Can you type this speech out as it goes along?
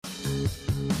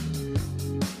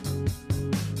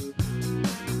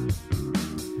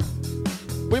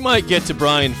might get to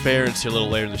Brian Ferentz here a little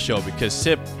later in the show because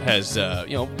Sip has,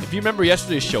 if you remember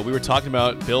yesterday's show, we were talking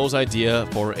about Bill's idea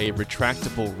for a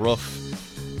retractable roof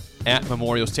at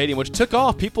Memorial Stadium, which took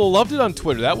off. People loved it on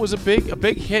Twitter. That was a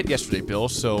big hit yesterday, Bill.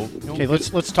 So okay, let's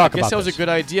talk about. I guess that was a good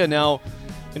idea. Now,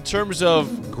 in terms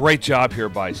of great job here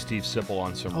by Steve Sipple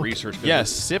on some research.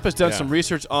 Yes, Sip has done some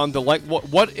research on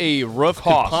what a roof could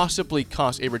possibly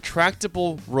cost. A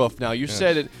retractable roof. Now, you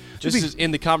said it. This is in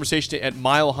the conversation at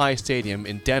Mile High Stadium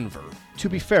in Denver. To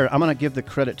be fair, I'm going to give the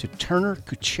credit to Turner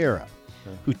Kuchera,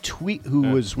 who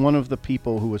was one of the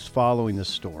people who was following this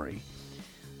story.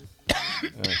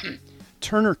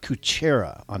 Turner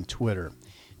Kuchera on Twitter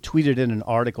tweeted in an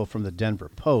article from the Denver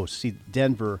Post. See,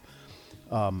 Denver,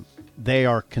 they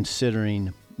are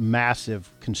considering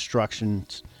massive construction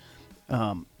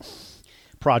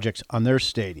projects on their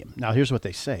stadium. Now, here's what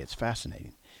they say. It's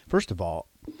fascinating. First of all,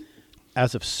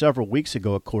 as of several weeks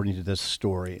ago, according to this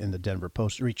story in the Denver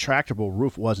Post, a retractable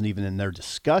roof wasn't even in their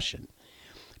discussion.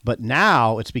 But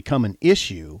now it's become an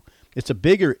issue. It's a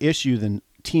bigger issue than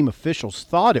team officials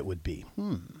thought it would be.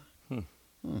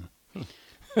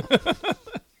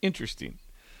 Interesting.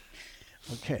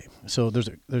 Okay, so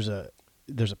there's a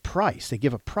price. They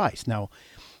give a price. Now,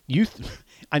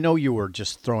 I know you were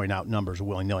just throwing out numbers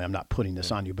willy-nilly. I'm not putting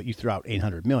this on you, but you threw out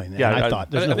 $800 million. Yeah, and I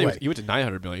thought there's no way. You went to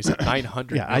 $900 million. You said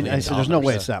 $900 yeah, million. I said there's no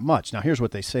way it's that much. Now, here's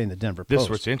what they say in the Denver Post. This is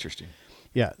what's interesting.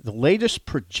 Yeah, the latest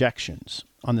projections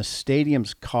on the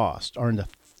stadium's cost are in the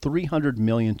 $300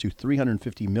 million to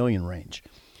 $350 million range.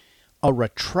 A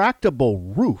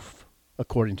retractable roof,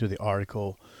 according to the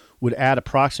article, would add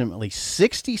approximately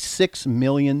 $66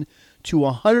 million to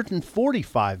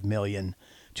 $145 million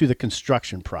to the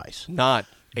construction price. Not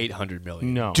 $800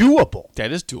 million. No. Doable.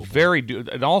 That is doable. Very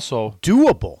doable. And also,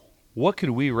 doable. What could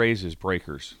we raise as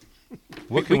breakers?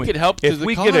 What we could help if to the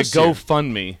we cause get a here.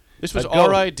 GoFundMe. This was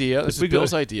our idea. This is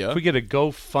Bill's idea. If we get a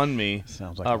GoFundMe,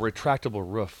 sounds like retractable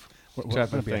roof.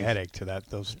 What would be a headache to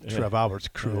those Trev Alberts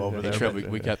crew over there. Trev,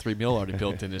 we got $3 million already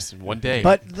built in this in one day.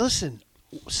 But listen,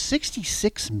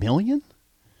 $66 million?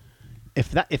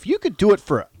 If you could do it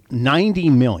for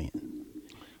 $90 million,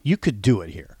 you could do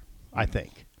it here, I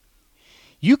think.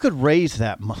 You could raise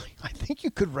that money. I think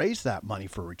you could raise that money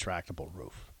for a retractable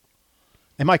roof.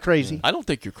 Am I crazy? I don't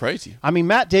think you're crazy. I mean,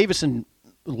 Matt Davison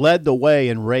led the way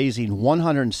in raising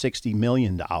 $160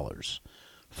 million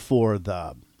for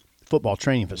the football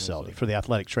training facility, for the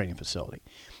athletic training facility.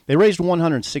 They raised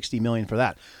 $160 million for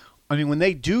that. I mean, when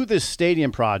they do this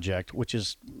stadium project, which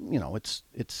is,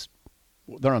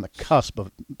 they're on the cusp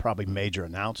of probably major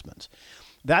announcements.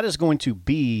 That is going to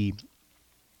be,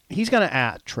 he's going to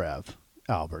ask Trev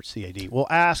Alberts, CAD, will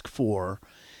ask for,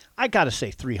 I got to say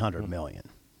 $300 million,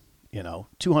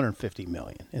 $250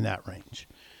 million in that range.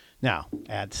 Now,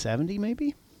 add 70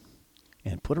 maybe,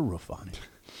 and put a roof on it.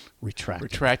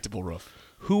 Retractable roof.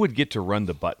 Who would get to run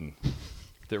the button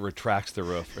that retracts the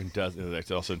roof and does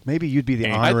it? Also, maybe you'd be the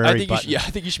honorary button. I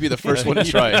think you should be the first one to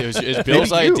try it. It was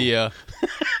Bill's idea.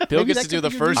 Bill gets to do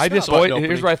the first. Here's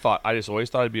what I thought. I just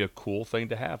always thought it'd be a cool thing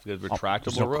to have, a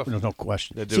retractable roof. No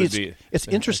question. It's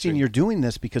interesting you're doing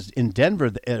this because in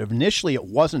Denver, initially it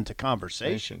wasn't a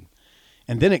conversation,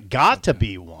 and then it got to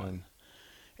be one,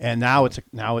 and now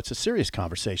it's a serious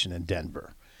conversation in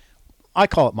Denver. I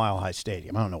call it Mile High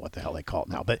Stadium. I don't know what the hell they call it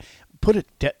now, but wouldn't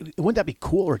that be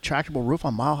cool? A retractable roof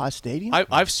on Mile High Stadium?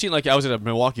 I've seen, I was at a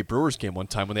Milwaukee Brewers game one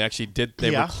time when they actually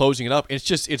were closing it up.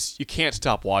 It's you can't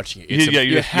stop watching it.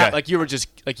 You were just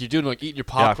you're doing eating your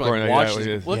popcorn, watching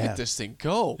it. Look at this thing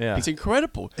go. Yeah. It's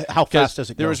incredible. How fast does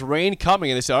it go? There was rain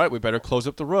coming, and they said, "All right, we better close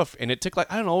up the roof." And it took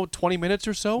 20 minutes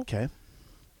or so. Okay.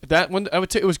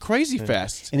 It was crazy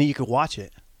fast. And then you could watch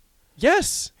it.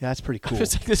 Yes. Yeah, that's pretty cool.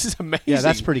 This is amazing. Yeah,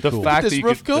 that's pretty cool. The fact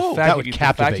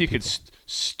that you could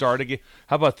start a game.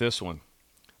 How about this one?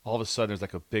 All of a sudden,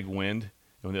 there's a big wind, and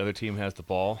when the other team has the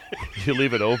ball, you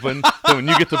leave it open. And when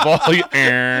you get the ball, you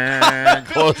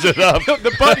close it up.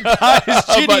 The button guy is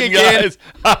cheating again.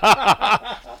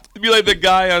 It'd be like the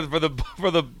guy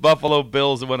for the Buffalo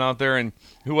Bills that went out there, and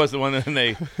who was the one? And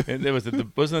wasn't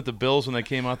it the Bills when they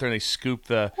came out there and they scooped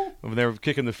when they were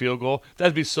kicking the field goal?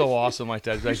 That'd be so awesome like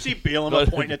that. You see Bielema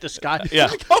pointing at the sky. Yeah.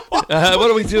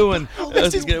 What are we doing?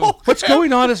 What's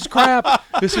going on? This is crap.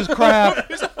 This is crap.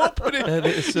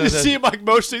 You see him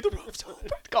motioning the roof's open.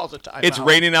 Calls a timeout. It's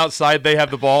raining outside. They have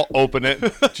the ball. Open it.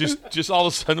 Just all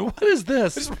of a sudden, what is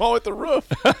this? What's wrong with the roof?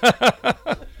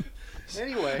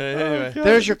 Anyway,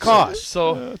 there's your cost.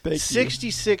 So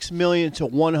 $66 million to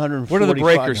 $145. What do the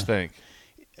breakers think?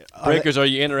 Breakers, are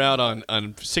you in or out on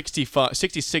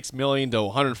 $66 million to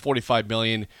 $145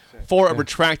 million for a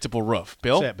retractable roof?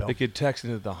 Bill? Say it, Bill. They could text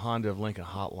into the Honda of Lincoln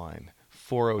hotline,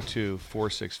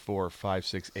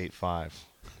 402-464-5685.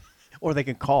 Or they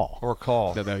can call. Or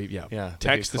call. Yeah.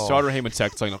 Text the Starter Heyman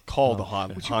text line. Call the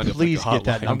Honda. Please get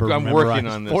that number. I'm working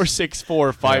on this.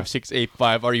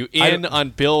 464-5685. Are you in on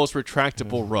Bill's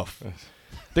retractable roof?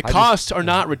 The costs are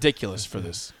not ridiculous for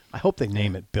this. I hope they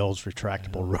name it Bill's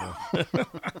retractable roof.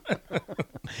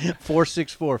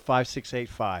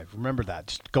 464-5685. Remember that.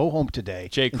 Just go home today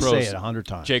and say it 100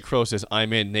 times. Jay Crow says,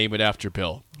 I'm in. Name it after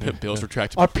Bill. Bill's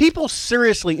retractable. Are people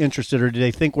seriously interested, or do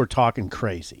they think we're talking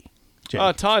crazy?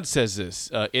 Todd says this.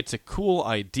 It's a cool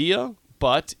idea,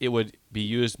 but it would be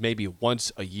used maybe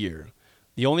once a year.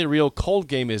 The only real cold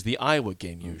game is the Iowa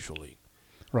game usually.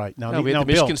 Right. Now we had the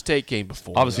Michigan State game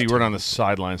before. Obviously, we're on the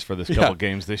sidelines for this couple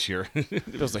games this year.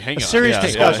 It was like, hang on. Serious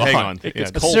discussion. Hang on. It's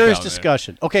A cold serious down there.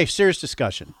 discussion. Okay, serious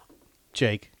discussion.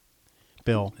 Jake,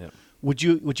 Bill, would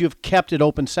you have kept it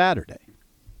open Saturday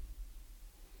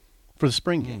for the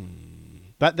spring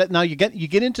game? That now you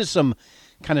get into some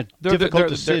kind of difficult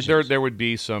decisions. There would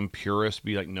be some purists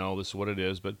be like, no, this is what it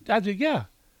is. But I'd say,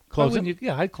 close it.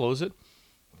 I'd close it.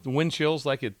 The wind chills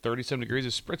like at 37 degrees.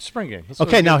 It's spring game.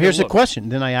 Okay, now here's the question.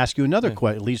 Then I ask you another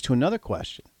question. It leads to another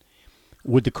question.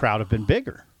 Would the crowd have been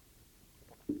bigger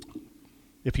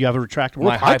if you have a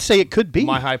retractable roof? I'd say it could be.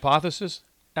 My hypothesis?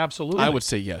 Absolutely. I would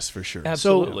say yes for sure.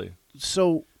 Absolutely.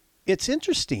 So it's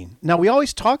interesting. Now, we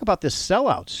always talk about this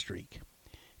sellout streak,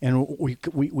 and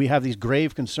we have these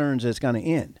grave concerns that it's going to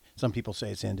end. Some people say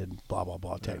it's ended, blah, blah,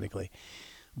 blah, technically.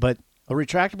 But a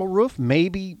retractable roof,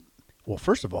 maybe, well,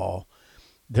 first of all,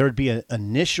 there would be an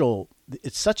initial,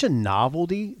 it's such a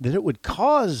novelty that it would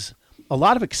cause a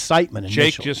lot of excitement initially.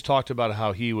 Jake just talked about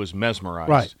how he was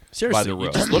mesmerized Seriously, by the you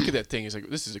roof. just look at that thing. He's like,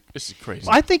 this is crazy.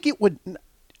 I think it would,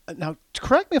 now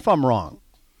correct me if I'm wrong,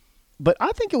 but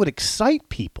I think it would excite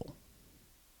people.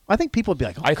 I think people would be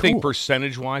like, oh, I cool. think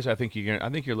percentage-wise, I think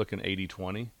you're looking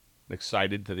 80-20,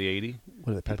 excited to the 80. What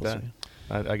do the people say?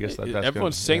 I guess that's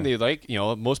everyone's saying they like.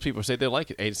 Most people say they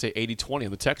like it. Say 80-20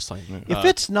 on the text line. If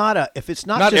it's not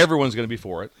not everyone's going to be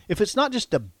for it. If it's not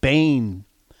just a bane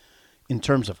in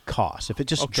terms of cost, if it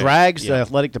just drags the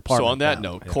athletic department. So on that down.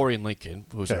 note, Corey in Lincoln,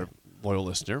 who's our loyal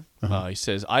listener, he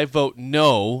says, I vote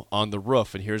no on the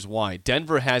roof, and here's why.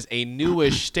 Denver has a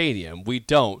newish stadium. We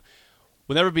don't.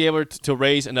 We'll never be able to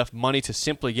raise enough money to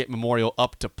simply get Memorial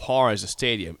up to par as a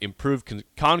stadium. Improve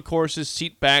concourses,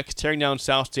 seat backs, tearing down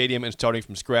South Stadium, and starting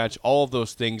from scratch. All of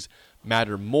those things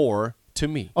matter more to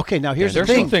me. Okay, now here's the There's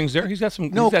thing. some things there. He's got some.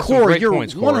 No, he's got Corey, some great you're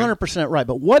points, Corey. 100% right.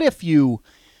 But what if you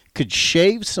could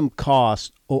shave some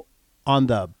cost on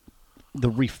the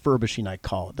refurbishing, I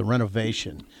call it, the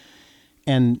renovation,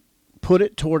 and put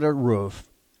it toward a roof,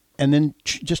 and then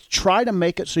just try to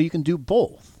make it so you can do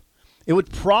both? It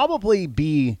would probably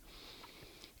be,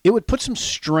 it would put some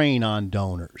strain on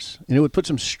donors, and it would put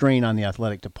some strain on the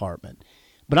athletic department.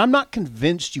 But I'm not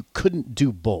convinced you couldn't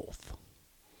do both.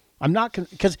 I'm not,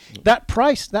 because that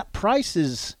price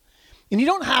is, and you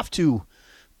don't have to,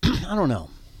 I don't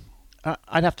know.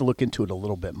 I'd have to look into it a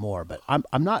little bit more, but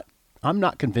I'm not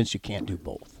convinced you can't do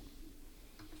both.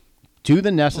 Do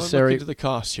the necessary. Look into the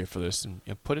cost here for this and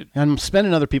put it. And I'm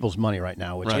spending other people's money right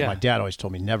now, which Right. my dad always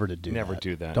told me never to do. Never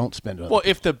do that. Don't spend it. Well,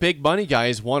 if the big money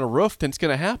guys want a roof, then it's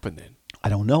going to happen then. I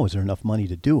don't know. Is there enough money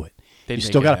to do it? They'd You make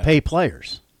still it got to happen. pay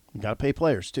players. You got to pay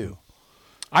players too.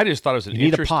 I just thought it was You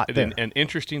need a pot there. an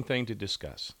interesting thing to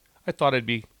discuss. I thought it'd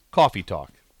be coffee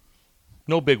talk.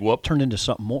 No big whoop. Turned into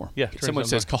something more. Yeah. Someone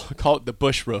says call it the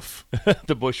Busch roof.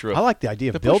 the Busch roof. I like the idea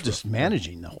of The Bill Busch just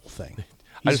managing the whole thing.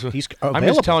 I'm He's just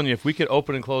available. telling you, if we could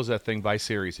open and close that thing by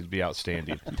series, it'd be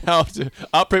outstanding. Now to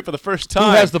operate for the first time.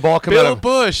 Who has the ball coming Bill out of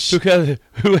Busch. Who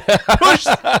Push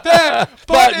that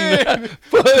button.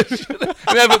 Push.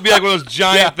 And that would be like one of those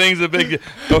giant things, a big,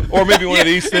 or maybe one of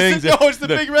these things. It's the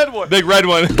big red one. Big red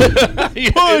one.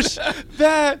 Push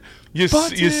that You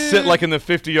button. you sit like in the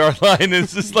 50-yard line, and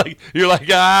it's just like you're like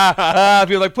if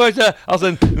you're like push that, all of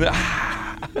a sudden.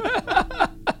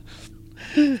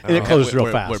 And it closes real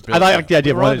fast. I like the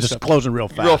idea of it just closing real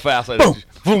fast. Real fast. Like boom.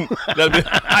 Boom. That'd be,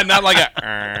 not like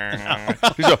a.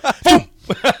 Just go, boom.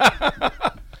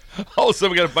 All of a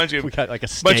sudden, we got a bunch of like a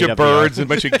bunch of birds and a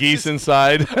bunch of geese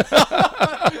inside.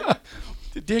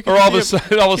 Or all of a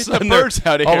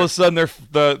sudden,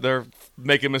 they're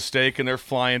making a mistake and they're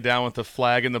flying down with the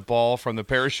flag and the ball from the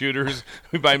parachuters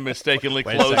who by mistakenly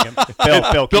Wait a closed. second.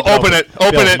 Bill, keep Open it.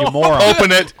 Open Bill, it. you moron.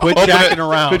 Open it. Quit open jacking it.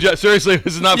 around. Seriously,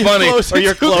 this is not funny. Or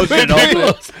you're closing it. They Open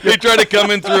it. They try to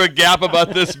come in through a gap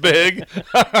about this big.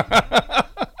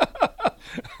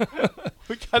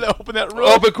 Gotta open that roof.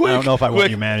 Open quick. I don't know if I want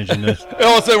quick. you managing this.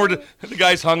 All of a sudden, the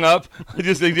guy's hung up.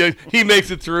 He makes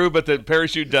it through, but the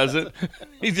parachute doesn't.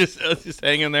 He's just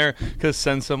hanging there because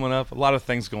send someone up. A lot of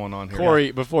things going on here.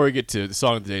 Corey, before we get to the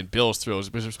song of the day, Bill's Thrills,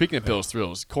 speaking of Bill's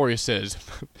Thrills, Corey says,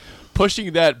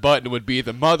 pushing that button would be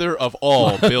the mother of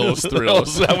all Bill's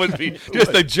Thrills. That would be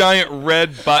just a giant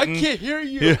red button. I can't hear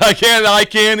you. Yeah, I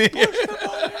can't hear.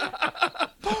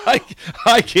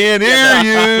 I can't hear He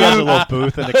has a you. little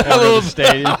booth in the corner of the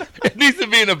stadium. It needs to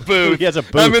be in a booth. He has a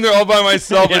booth. I'm in there all by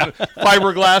myself in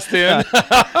fiberglassed in.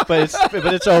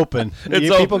 But it's open. It's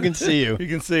People open. can see you. You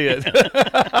can see it.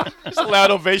 Just a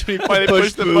loud ovation when he finally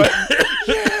pushed the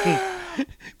button.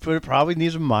 But it probably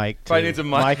needs a mic. Probably needs a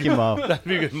mic. Mic him up. That'd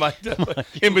be good. Mic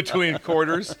in between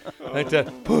quarters. Like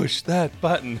that. Push that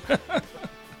button.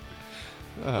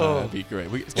 That'd be great.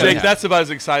 Jake, that's about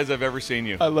as excited as I've ever seen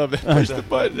you. I love that. Push the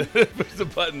button. Push the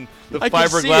button. The I can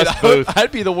see fiberglass it. booth.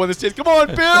 I'd be the one that says, "Come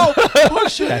on, Bill,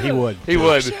 push it." Yeah, he would. He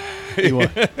would. He would.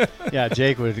 Yeah,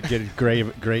 Jake would get great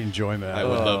enjoyment. I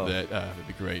would love that. That'd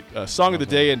be great. Song of the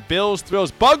day and Bill's Thrills.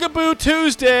 Bugaboo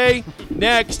Tuesday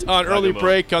next on Early Bugaboo.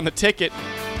 Break on the Ticket.